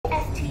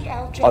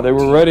Oh, they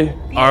were ready.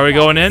 Are we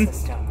going in?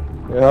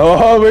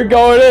 Oh, we're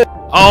going in.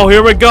 Oh,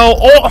 here we go.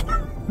 Oh!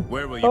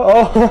 Where will you?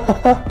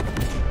 Oh.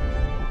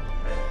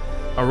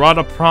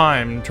 Arata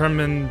Prime,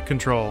 determine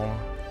control.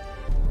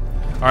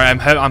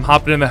 Alright, I'm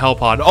hopping in the hell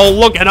pod. Oh,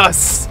 look at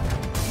us!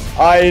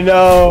 I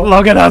know.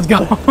 Look at us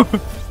go!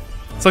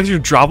 It's like your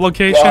drop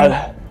location.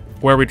 God.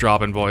 Where are we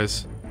dropping,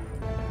 boys?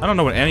 I don't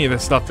know what any of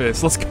this stuff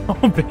is. Let's go,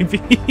 baby!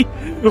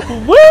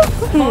 Woo!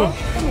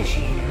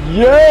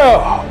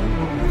 Yeah!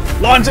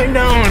 Launching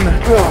down!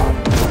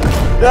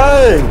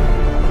 Dang!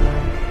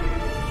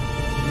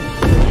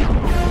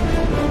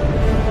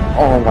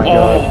 Oh my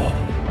god.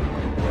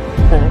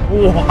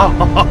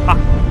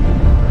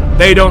 Wow.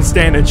 They don't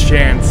stand a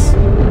chance.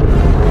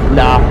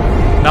 Nah.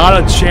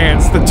 Not a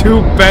chance. The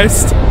two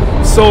best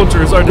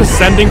soldiers are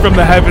descending from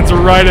the heavens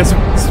right as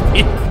we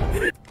speak.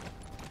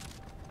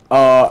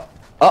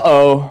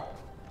 Uh-oh.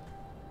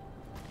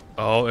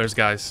 Oh, there's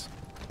guys.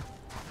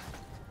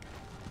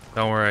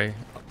 Don't worry.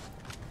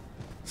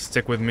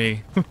 Stick with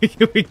me.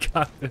 We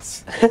got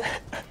this.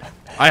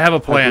 I have a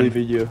plan. I believe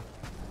in you.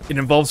 It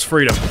involves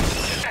freedom.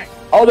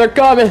 Oh, they're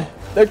coming!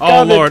 They're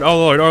coming! Oh lord, oh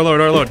lord, oh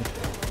lord, oh lord.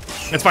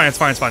 It's fine, it's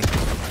fine, it's fine.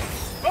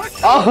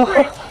 Oh.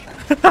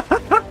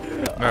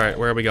 Alright,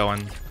 where are we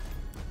going?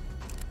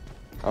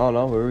 I don't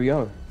know, where are we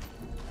going?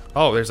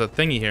 Oh, there's a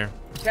thingy here.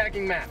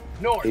 Tagging map.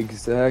 North.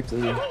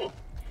 Exactly.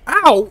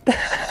 Ow!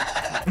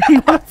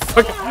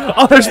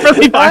 Oh, there's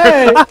friendly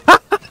fire!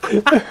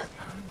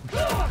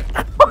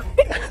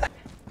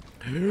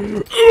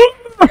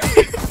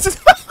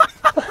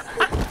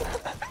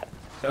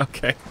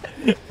 Okay.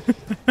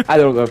 I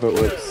don't know if it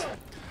works.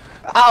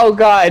 Oh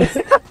god!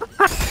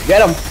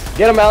 Get him!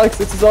 Get him, Alex!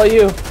 This is all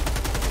you!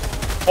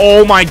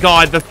 Oh my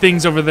god, the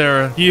things over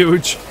there are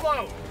huge.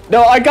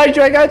 No, I got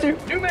you! I got you!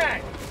 New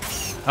mag.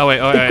 Oh wait,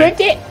 oh wait.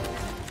 Equipped it!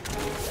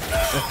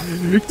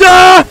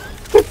 Ah!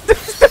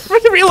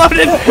 Freaking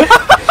reloaded!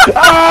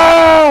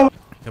 Oh!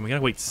 And we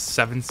gotta wait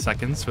 7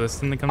 seconds for this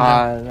thing to come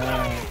down.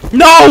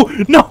 No!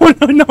 No! No!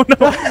 No! No!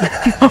 No!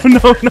 No!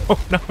 No! No!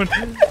 No!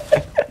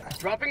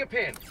 Dropping a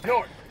pin.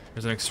 North.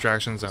 There's an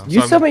extraction zone.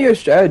 Use So some of your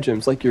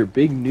stratagems, like your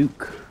big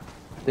nuke.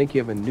 I think you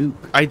have a nuke.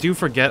 I do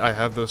forget I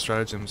have those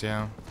stratagems,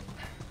 yeah.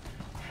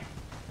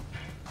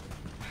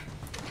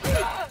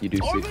 You do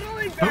see.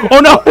 Oh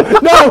no!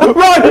 No!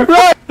 Run!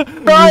 Run!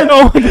 Run!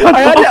 Oh my god!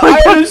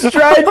 I had a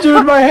stratagem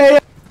in my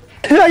hand!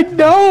 I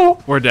know!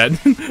 We're dead.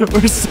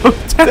 We're so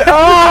dead.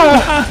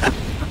 Ah!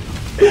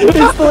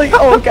 It's like,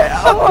 oh, okay.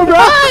 Oh,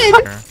 run!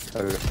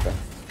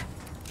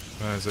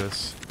 What is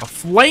this? A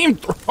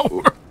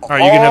flamethrower!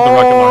 Alright, you can have the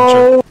rocket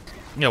launcher.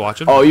 Yeah,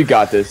 watch it. Oh, you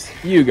got this.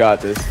 You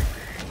got this.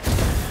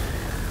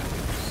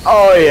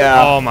 Oh,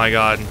 yeah. Oh my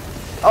god.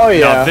 Oh, yeah.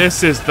 Now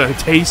this is the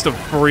taste of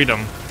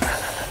freedom.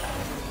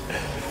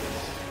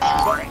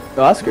 Oh,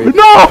 that's great.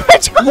 No!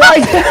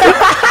 Right!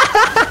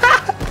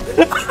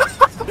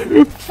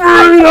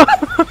 Freedom!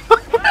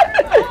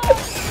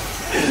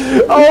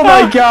 Oh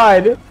my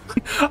god!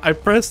 I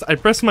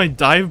pressed my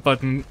dive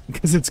button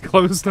because it's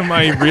close to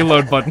my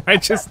reload button. I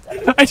just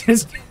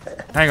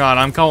hang on,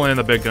 I'm calling in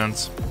the big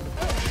guns.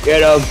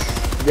 Get him!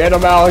 Get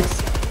him,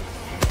 Alex!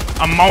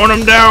 I'm mowing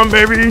him down,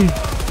 baby!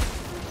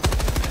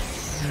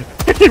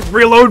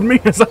 Reload me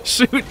as I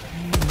shoot!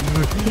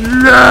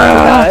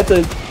 Yeah, that's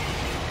a...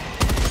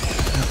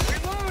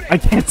 I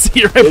can't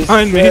see you right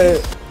behind me.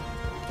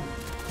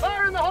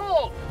 Fire in the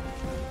hole.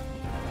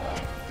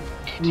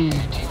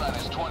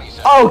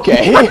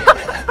 Okay.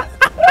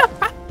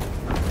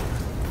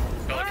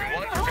 Pelican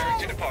 1 preparing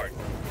to depart.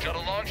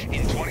 Shuttle launch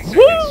in 20 seconds.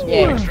 Woo!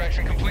 Yeah.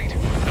 Extraction complete.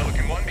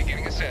 Pelican 1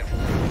 beginning ascent.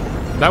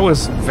 That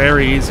was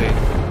very easy.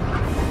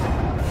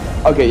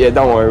 Okay, yeah,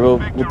 don't worry. We'll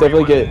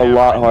definitely get a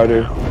lot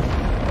harder.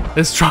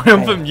 This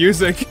triumphant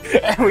music.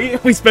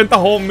 we spent the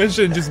whole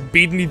mission just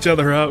beating each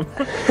other up.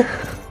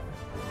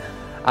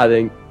 I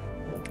think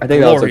that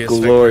was a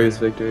glorious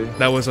victory.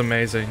 That was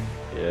amazing.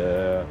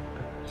 Yeah.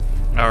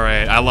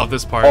 Alright, I love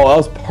this part. Oh, that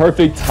was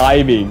perfect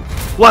timing.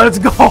 Let's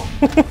go!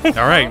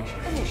 Alright.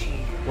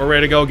 We're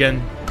ready to go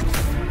again.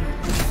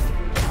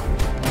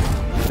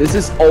 This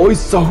is always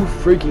so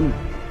freaking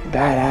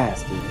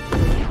badass, dude.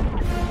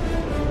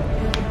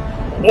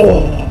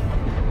 Oh!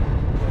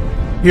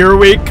 Here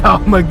we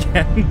come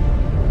again.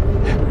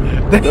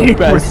 The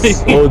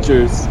best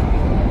soldiers.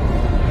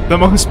 The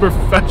most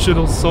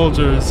professional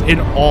soldiers in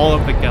all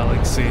of the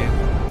galaxy.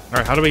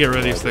 Alright, how do we get rid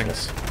of these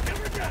things?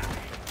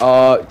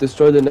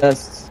 Destroy the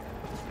nests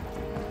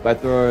by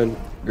throwing a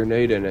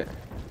grenade in it.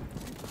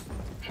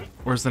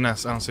 Where's the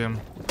nest? I don't see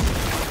him.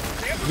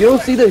 You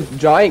don't see the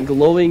giant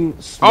glowing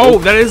smoke? Oh,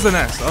 that is the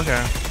nest.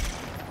 Okay.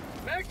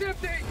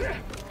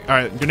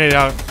 Alright, grenade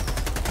out.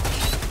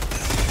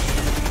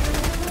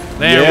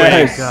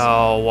 There we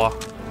go.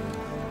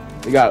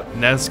 We got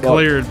Nest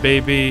cleared,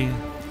 baby.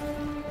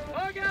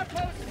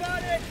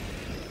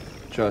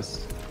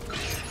 Trust.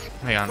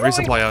 Hang on,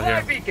 resupply out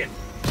here.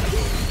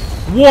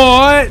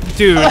 What?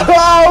 Dude.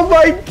 Oh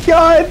my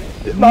god!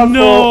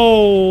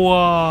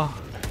 No!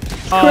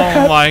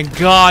 Oh my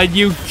god,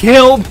 you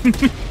killed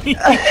me!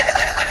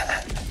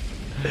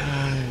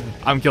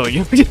 I'm killing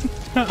you.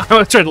 I'm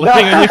gonna try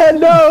landing on you.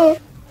 No!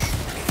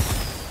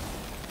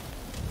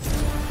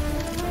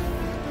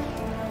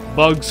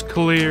 Bugs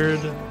cleared.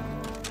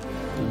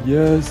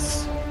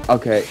 Yes.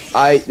 Okay,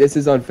 this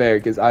is unfair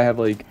because I have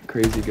like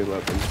crazy good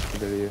weapons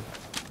compared to you.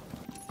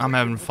 I'm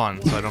having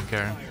fun, so I don't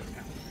care.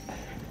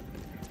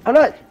 I'm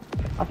not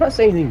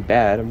saying anything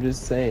bad. I'm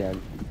just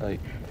saying like.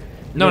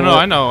 No,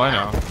 I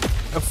know.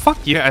 Fuck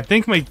yeah! I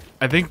think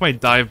my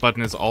dive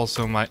button is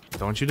also my.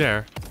 Don't you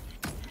dare!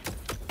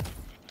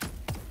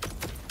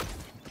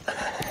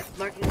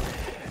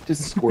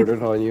 Just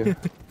squirted on you.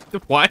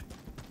 What?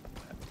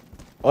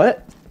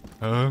 What?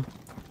 Huh?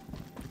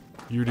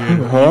 You did.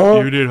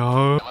 Huh? You did,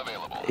 huh?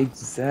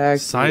 Exactly.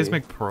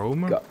 Seismic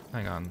probe? Go.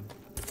 Hang on.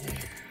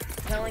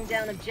 Calling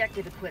down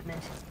objective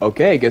equipment.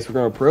 Okay, I guess we're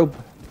gonna probe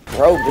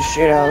the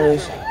shit out of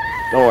this.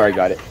 Don't worry, I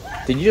got it.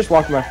 Did you just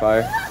walk in my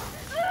fire?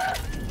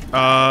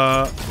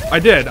 I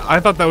did. I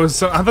thought that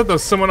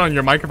was someone on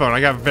your microphone.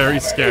 I got very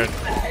scared.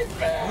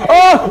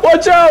 Oh,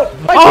 watch out!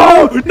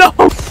 Oh no!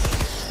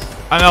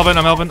 I'm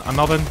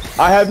Elvin.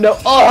 I have no.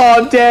 Oh,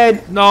 I'm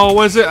dead. No,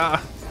 what is it?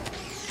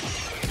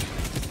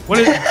 What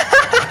is?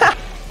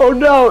 Oh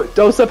no!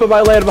 Don't step on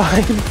my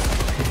landmine.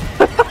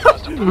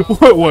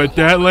 What?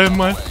 That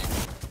landmine?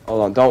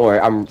 Hold on, don't worry.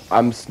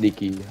 I'm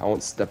sneaky. I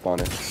won't step on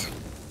it.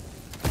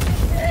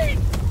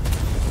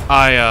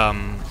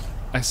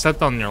 I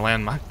stepped on your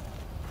landmine.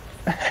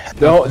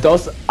 No,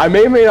 don't. I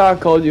may or may not have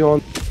called you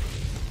on.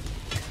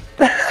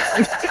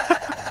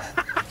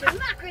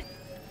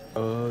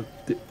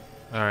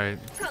 All right.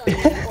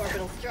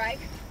 Orbital strike.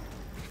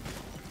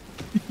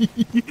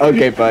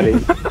 Okay, buddy.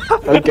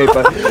 Okay,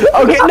 buddy.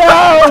 Okay,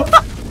 no!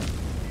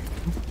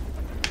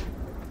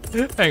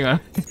 Hang on.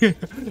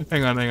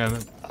 Hang on.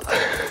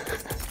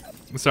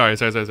 Sorry. I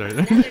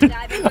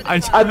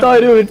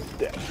thought it would.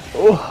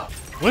 Oh.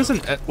 What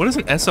does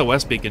an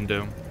SOS beacon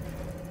do?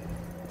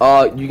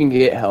 You can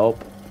get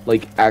help,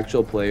 like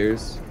actual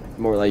players,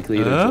 more likely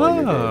to join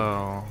your game.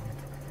 Oh.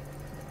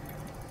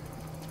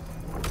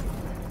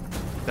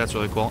 That's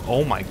really cool.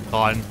 Oh my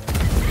god.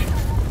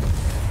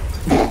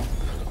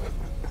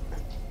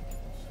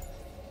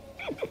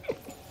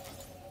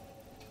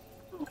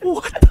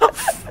 What the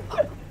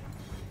fuck?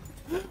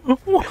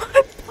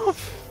 What the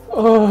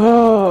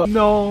Oh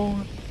no.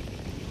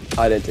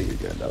 I didn't take your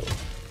gun out.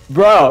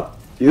 Bro!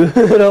 You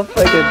little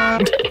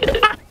fucking.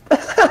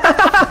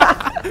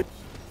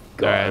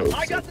 God,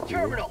 I got the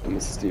terminal.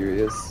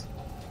 mysterious.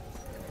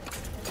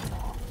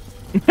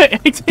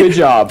 Good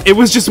job. It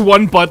was just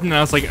one button and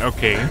I was like,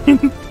 okay.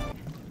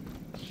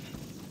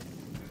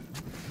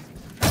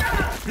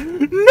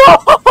 No!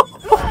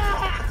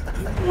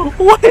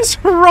 What is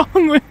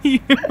wrong with you?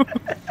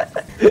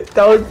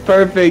 That was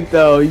perfect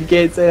though. You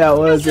can't say that,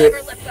 was it?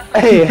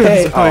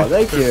 Hey. Oh,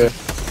 thank you.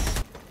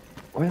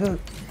 Where the...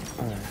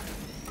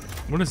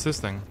 What is this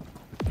thing?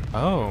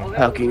 Oh.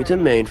 Hacking into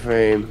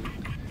mainframe.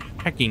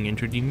 Hacking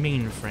into the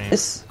mainframe.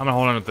 Yes. I'm gonna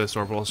hold on to this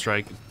orbital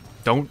strike.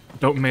 Don't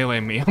melee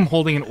me. I'm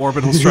holding an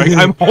orbital strike.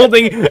 I'm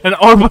holding an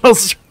orbital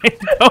strike.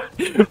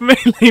 Don't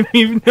melee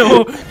me.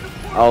 No.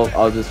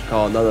 I'll just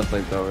call another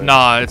flamethrower.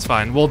 Nah, it's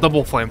fine. We'll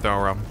double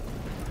flamethrower them.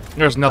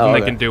 There's nothing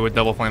they can do with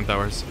double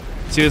flamethrowers.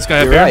 See this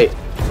guy You're up here? right.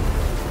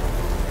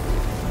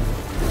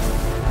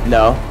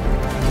 No.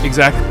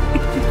 Exactly.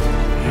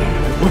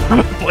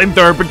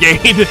 Flamethrower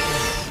brigade.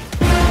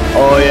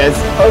 Oh yes.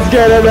 Let's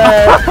get in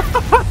there.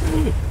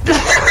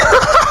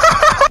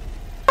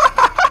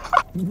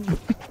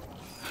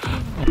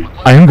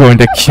 I am going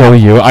to kill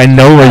you. I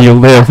know where you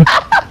live.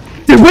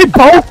 Did we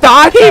both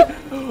die?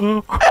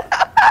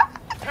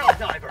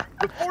 Helldiver,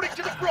 reporting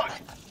to the front.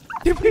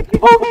 Did we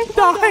both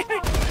die?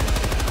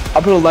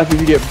 I'm gonna laugh if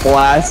you get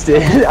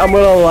blasted. I'm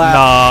gonna laugh.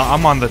 Nah,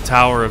 I'm on the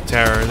Tower of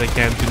Terror. They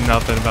can't do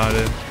nothing about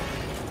it.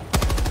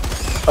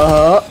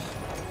 Uh-huh.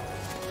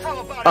 How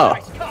about Oh. a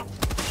nice cup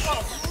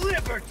of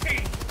liberty?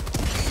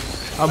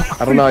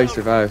 I don't know how you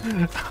survived.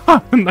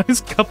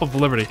 Nice cup of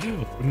liberty.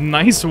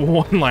 Nice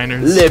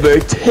one-liners.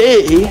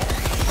 Liberty.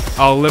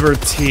 Oh,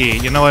 liberty.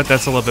 You know what?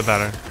 That's a little bit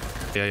better.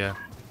 Yeah.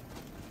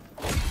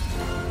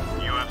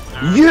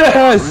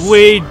 Yes.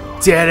 We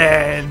did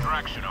it.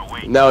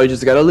 Now we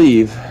just gotta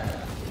leave.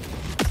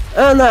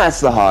 And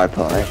that's the hard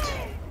part.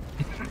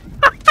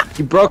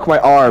 You broke my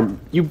arm.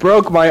 You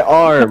broke my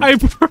arm. I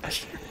broke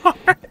your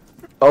arm.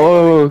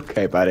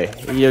 Okay, buddy.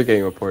 You're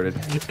getting reported.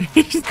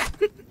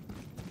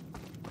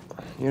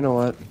 You know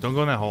what? Don't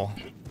go in that hole.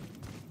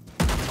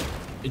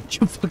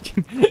 You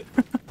fucking...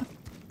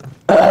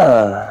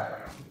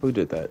 Who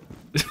did that?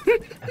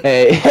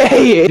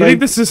 Hey. You think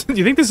this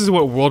is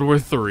what World War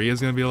III is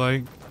gonna be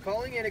like?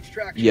 Calling in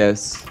extraction.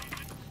 Yes.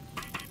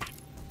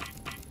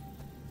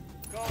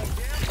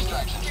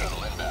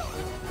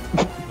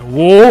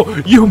 Whoa,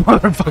 you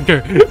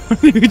motherfucker!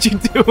 What did you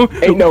do?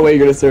 Ain't no way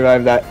you're gonna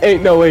survive that.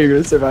 Ain't no way you're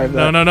gonna survive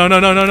that.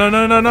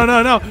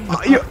 No.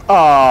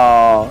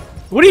 Oh.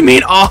 What do you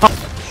mean? Oh.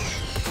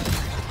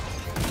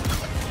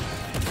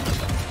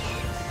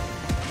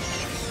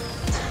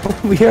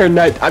 We are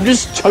not. I'm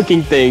just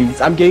chucking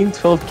things. I'm getting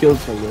 12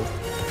 kills from this.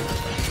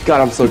 God,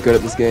 I'm so good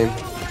at this game.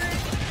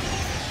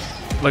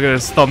 Look at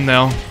this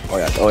thumbnail. Oh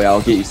yeah,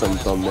 I'll get you some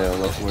thumbnail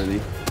worthy.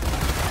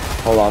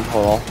 Hold on.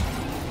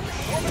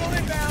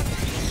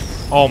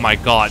 Oh my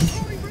god.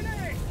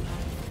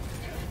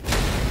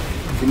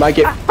 You might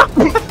get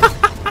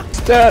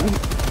stabbed.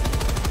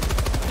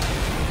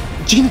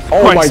 Jesus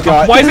Oh my Christ,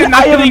 god. why is it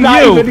not I have hitting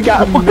not you? even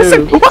gotten Why is it-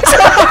 moved.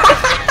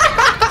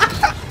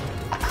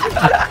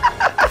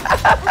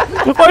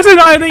 Why is it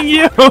not hitting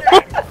you?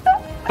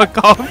 Fuck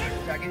off.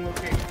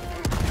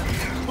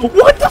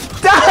 What the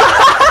f-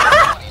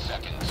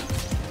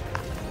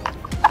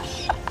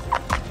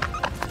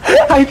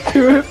 I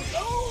threw it.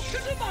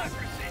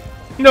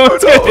 No,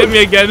 it's gonna hit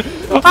me again.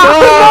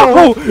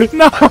 Ah,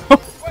 no!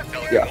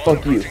 Yeah,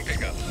 fuck you.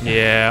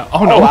 Yeah.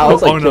 Oh no. Oh wow,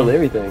 it's like oh killed no.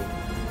 everything.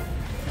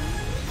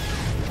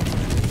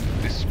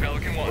 This is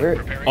Pelican 1 Where-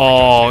 preparing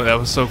Oh, that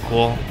was so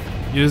cool.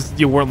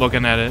 You weren't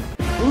looking at it.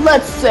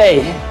 Let's say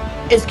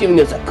it's giving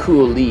us a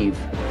cool leave.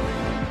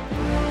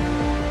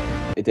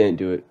 It didn't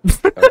do it.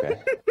 Okay.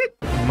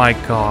 My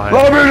god.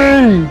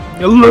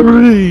 Liberty!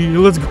 Liberty!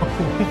 Let's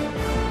go.